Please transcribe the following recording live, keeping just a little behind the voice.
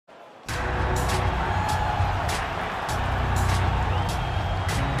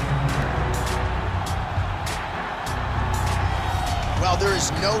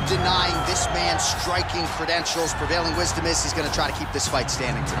There's no denying this man's striking credentials. Prevailing wisdom is he's going to try to keep this fight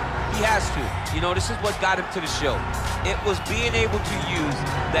standing tonight. He has to. You know, this is what got him to the show. It was being able to use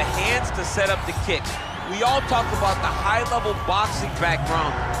the hands to set up the kicks. We all talk about the high-level boxing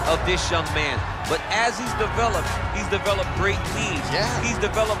background of this young man, but as he's developed great knees. Yeah. He's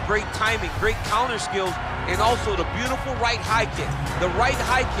developed great timing, great counter skills, and also the beautiful right high kick. The right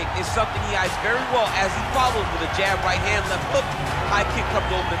high kick is something he eyes very well as he follows with a jab, right hand, left hook. High kick comes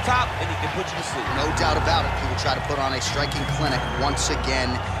over the top, and he can put you to sleep. No doubt about it. He will try to put on a striking clinic once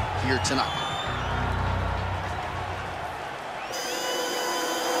again here tonight.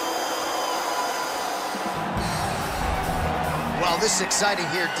 Well, this is exciting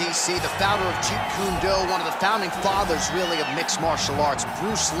here, DC. The founder of Jeet Kune Do, one of the founding fathers, really, of mixed martial arts,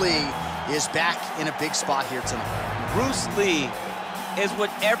 Bruce Lee, is back in a big spot here tonight. Bruce Lee is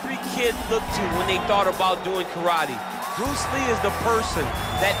what every kid looked to when they thought about doing karate. Bruce Lee is the person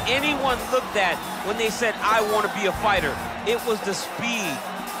that anyone looked at when they said, I want to be a fighter. It was the speed.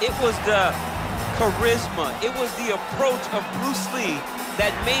 It was the charisma. It was the approach of Bruce Lee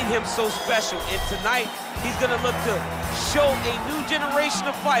that made him so special. And tonight, he's going to look to show a new generation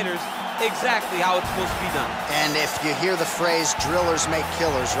of fighters exactly how it's supposed to be done. And if you hear the phrase, drillers make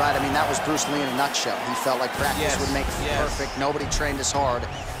killers, right? I mean, that was Bruce Lee in a nutshell. He felt like practice would make perfect. Nobody trained as hard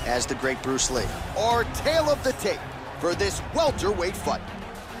as the great Bruce Lee. Our tale of the tape for this welterweight fight.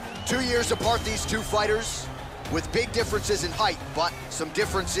 2 years apart, these two fighters, with big differences in height, but some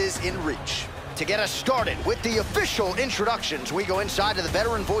differences in reach. To get us started with the official introductions, we go inside to the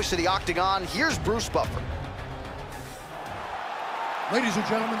veteran voice of the Octagon. Here's Bruce Buffer. Ladies and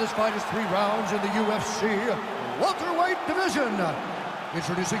gentlemen, this fight is 3 rounds in the UFC welterweight division.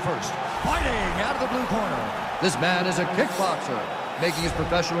 Introducing first, fighting out of the blue corner. This man is a kickboxer, making his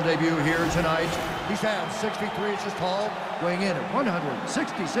professional debut here tonight. He stands 63 inches tall, weighing in at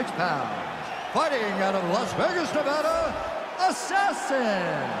 166 pounds. Fighting out of Las Vegas, Nevada, Assassin.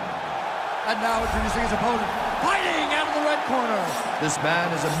 And now introducing his opponent, fighting out of the red corner. This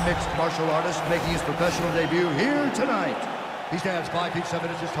man is a mixed martial artist, making his professional debut here tonight. He stands 5 feet 7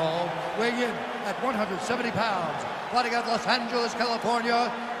 inches tall, weighing in at 170 pounds. Fighting out of Los Angeles,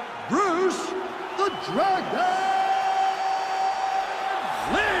 California, Bruce the Dragon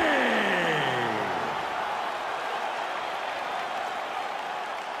Lee.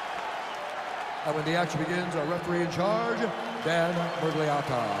 And when the action begins, our referee in charge, Dan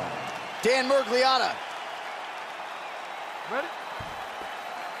Murgliata. Dan Murgliata. Ready?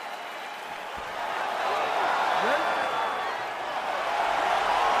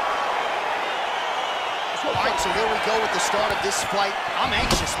 All right, so here we go with the start of this fight. I'm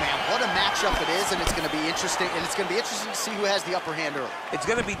anxious, man. What a matchup it is, and it's going to be interesting. And it's going to be interesting to see who has the upper hand early. It's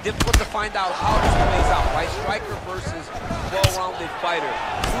going to be difficult to find out how this plays out, right? Striker versus well-rounded fighter.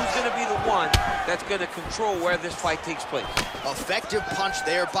 Who's going to be the one that's going to control where this fight takes place? Effective punch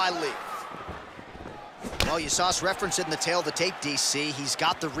there by Lee. Well, you saw us reference it in the tail of the tape, DC. He's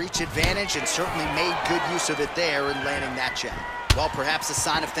got the reach advantage and certainly made good use of it there in landing that jab. Well, perhaps a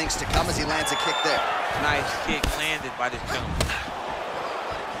sign of things to come as he lands a kick there. Nice kick landed by this gentleman.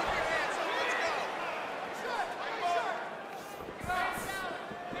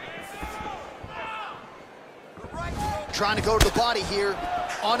 Trying to go to the body here,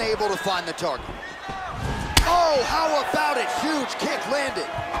 unable to find the target. Oh, how about it? Huge kick landed.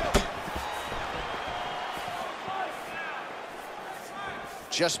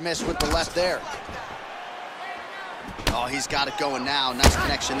 Just missed with the left there. Oh, he's got it going now. Nice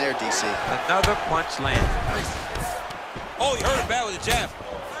connection there, DC. Another punch landed. Oh, he hurt him bad with a jab.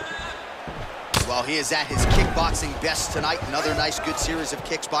 Well, he is at his kickboxing best tonight. Another nice, good series of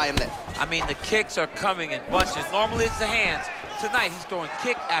kicks by him there. I mean, the kicks are coming in bunches. Normally, it's the hands. Tonight, he's throwing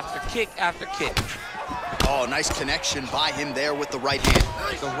kick after kick after kick. Oh, nice connection by him there with the right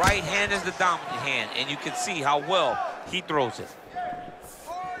hand. The right hand is the dominant hand, and you can see how well he throws it.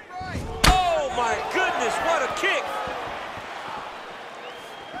 Oh, my goodness, what a kick!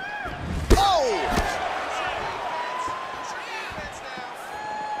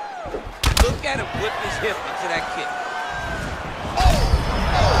 Look at him whip his hip into that kick.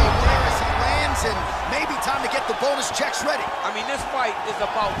 Where as he lands, and maybe time to get the bonus checks ready. I mean, this fight is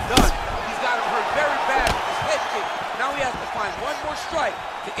about done. He's got him hurt very bad with his head kick. Now he has to find one more strike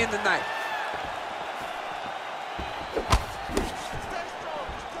to end the night.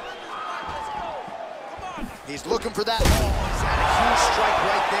 He's looking for that. He's had a huge strike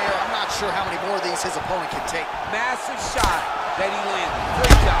right there. I'm not sure how many more of these his opponent can take. Massive shot that he landed.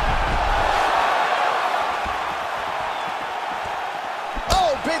 Great job.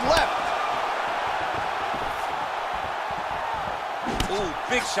 Oh, big left. Ooh,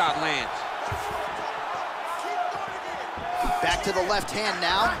 shot lands. Back to the left hand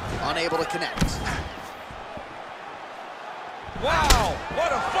now, unable to connect. Wow,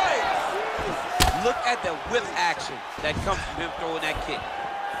 what a fight! Look at the whip action that comes from him throwing that kick.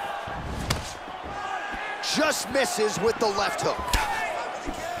 Just misses with the left hook.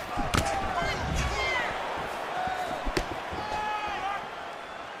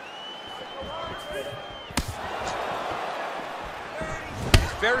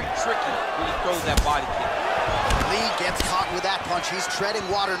 It's very tricky when he throws that body kick. Lee gets caught with that punch. He's treading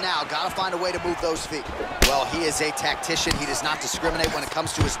water now. Got to find a way to move those feet. Well, he is a tactician. He does not discriminate when it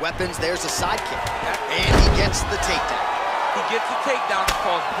comes to his weapons. There's a side kick. And he gets the takedown. He gets the takedown and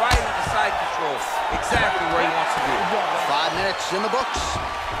falls right into side control. Exactly where he wants to be. 5 minutes in the books.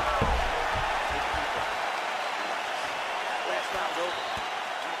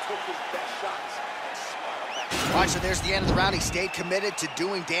 All right, so there's the end of the round. He stayed committed to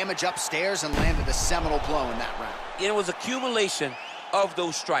doing damage upstairs and landed a seminal blow in that round. It was accumulation of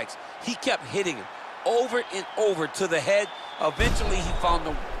those strikes. He kept hitting him over and over to the head. Eventually, he found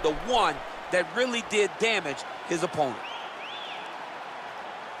the one that really did damage his opponent.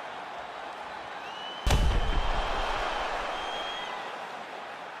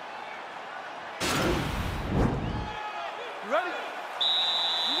 Ready?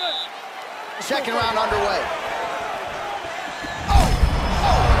 Second round underway.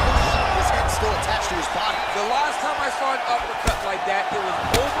 Still attached to his body. The last time I saw an uppercut like that, it was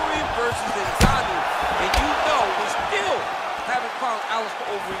Overeem versus Ngannou, and you know we still haven't found Alistair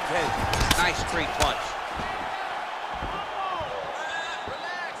Overeem's head. Nice straight punch.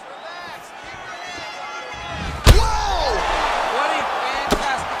 Whoa! What a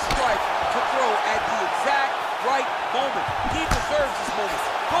fantastic strike to throw at the exact right moment. He deserves this moment.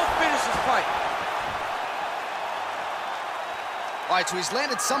 Go finish his fight. All right, so he's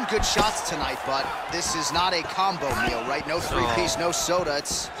landed some good shots tonight, but this is not a combo meal, right? No three-piece, no soda.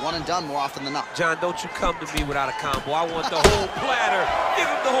 It's one and done more often than not. John, don't you come to me without a combo. I want the whole platter. Give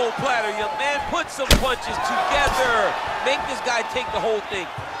him the whole platter, young man. Put some punches together. Make this guy take the whole thing.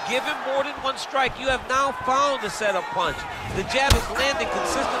 Give him more than one strike. You have now found the setup punch. The jab is landing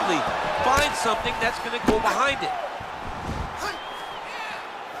consistently. Find something that's going to go behind it.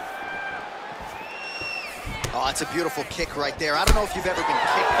 Oh, that's a beautiful kick right there. I don't know if you've ever been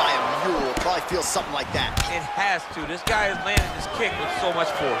kicked by a mule. It probably feels something like that. It has to. This guy has landed this kick with so much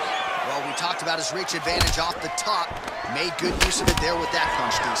force. Well, we talked about his reach advantage off the top. Made good use of it there with that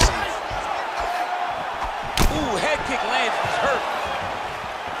punch, DC. Ooh, head kick lands. He's hurt.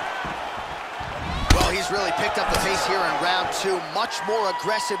 Well, he's really picked up the pace here in round 2. Much more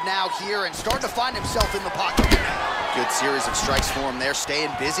aggressive now here and starting to find himself in the pocket. Good series of strikes for him there, staying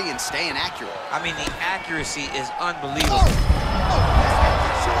busy and staying accurate. I mean, the accuracy is unbelievable.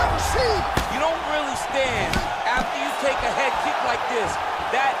 You don't really stand after you take a head kick like this.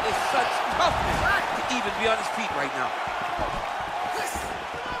 That is such toughness to even be on his feet right now.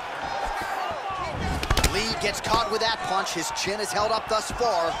 Lee gets caught with that punch. His chin is held up thus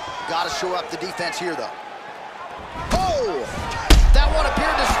far. Got to shore up the defense here, though. Oh! That one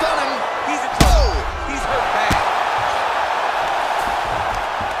appeared to stun him. He's in trouble. He's hurt bad.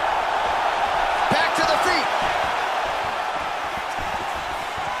 Back to the feet.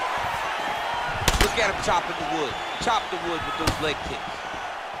 Look at him chopping the wood. Chop the wood with those leg kicks.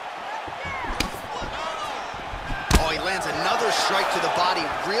 Oh, he lands another strike to the body,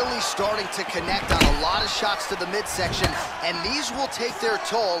 really starting to connect on a lot of shots to the midsection, and these will take their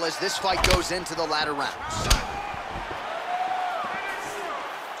toll as this fight goes into the latter rounds.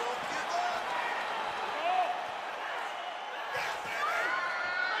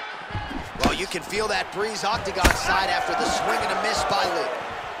 Well, you can feel that breeze octagon side after the swing and a miss by Lee.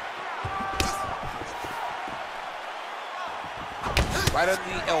 Right under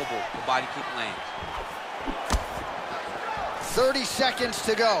the elbow, the body kick lands. 30 seconds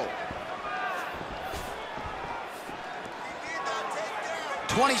to go.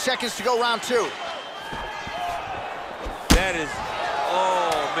 20 seconds to go, round 2. That is,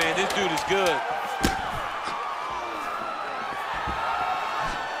 oh man, this dude is good.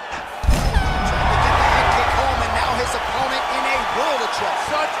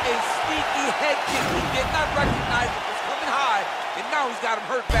 Such a sneaky head kick. He did not recognize it was coming high, and now he's got him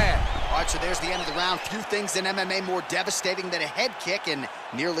hurt bad. All right, so there's the end of the round. Few things in MMA more devastating than a head kick, and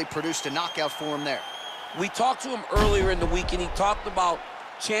nearly produced a knockout for him there. We talked to him earlier in the week, and he talked about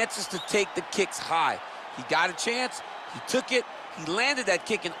chances to take the kicks high. He got a chance, he took it, he landed that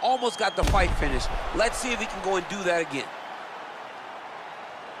kick, and almost got the fight finished. Let's see if he can go and do that again.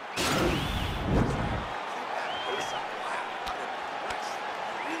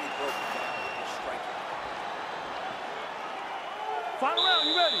 Final round,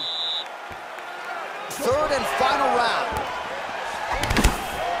 you ready? Third and final round.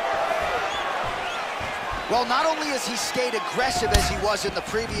 Well, not only has he stayed aggressive as he was in the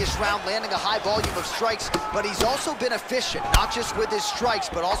previous round, landing a high volume of strikes, but he's also been efficient, not just with his strikes,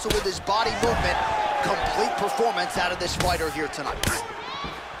 but also with his body movement. Complete performance out of this fighter here tonight.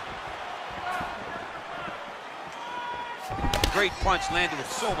 Great punch landed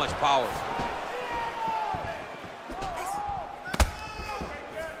with so much power.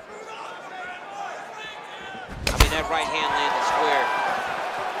 I mean, that right hand landed square.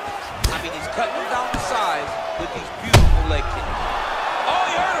 I mean, he's cutting him down the sides with these beautiful leg kicks. Oh,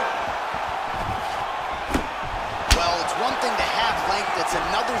 he hurt him! Well, it's one thing to have length, it's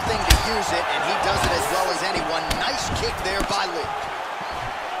another thing to use it, and he does it as well as anyone. Nice kick there by Lee.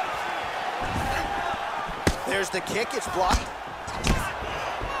 There's the kick, it's blocked.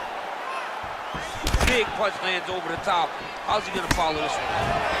 Big punch lands over the top. How's he gonna follow this one?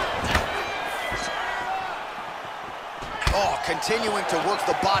 Oh, continuing to work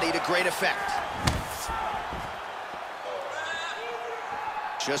the body to great effect.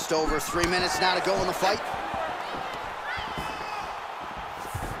 Just over 3 minutes now to go in the fight.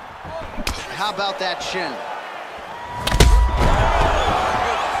 How about that shin?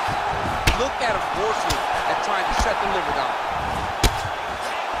 Look at him forcing at trying to shut the liver down.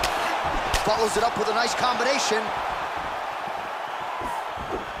 Follows it up with a nice combination.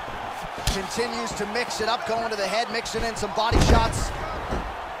 Continues to mix it up, going to the head, mixing in some body shots.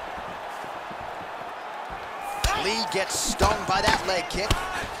 Lee gets stung by that leg kick.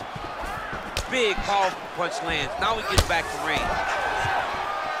 Big, powerful punch lands. Now he gets back to range.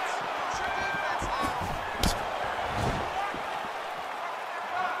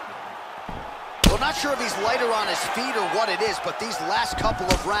 Well, not sure if he's lighter on his feet or what it is, but these last couple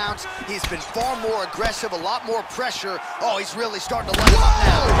of rounds, he's been far more aggressive, a lot more pressure. Oh, he's really starting to light him up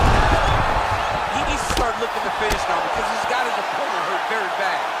now. He needs to start looking to finish now because he's got his opponent hurt very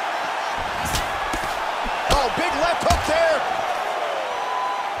bad. Oh, big left hook there.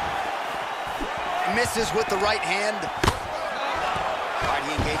 Misses with the right hand. All right,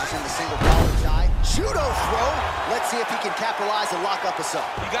 he engages in the single collar tie. Judo throw. Let's see if he can capitalize and lock up a sub.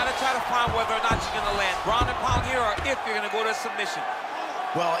 You got to try to find whether or not you're going to land ground and pound here or if you're going to go to submission.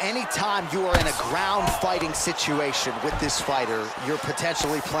 Well, anytime you are in a ground fighting situation with this fighter, you're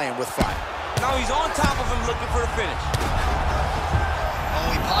potentially playing with fire. Now he's on top of him looking for the finish. Oh,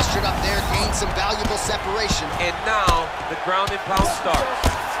 he postured up there, gained some valuable separation. And now the ground and pound starts.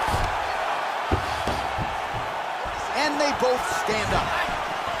 And they both stand up.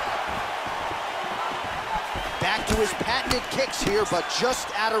 Back to his patented kicks here, but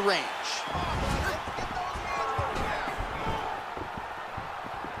just out of range.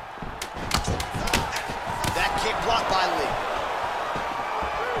 That kick blocked by Lee.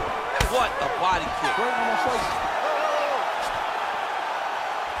 What a body kick.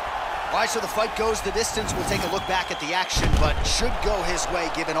 All right, so the fight goes the distance. We'll take a look back at the action, but should go his way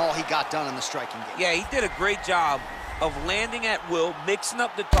given all he got done in the striking game. Yeah, he did a great job of landing at will, mixing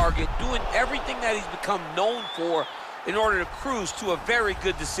up the target, doing everything that he's become known for in order to cruise to a very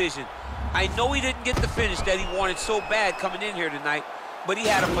good decision. I know he didn't get the finish that he wanted so bad coming in here tonight, but he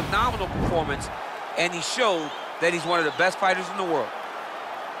had a phenomenal performance, and he showed that he's one of the best fighters in the world.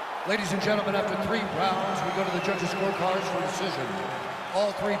 Ladies and gentlemen, after 3 rounds, we go to the judges' scorecards for decision.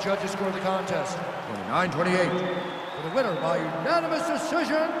 All 3 judges scored the contest 29-28. For the winner by unanimous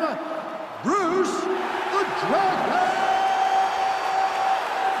decision, Bruce the Dragon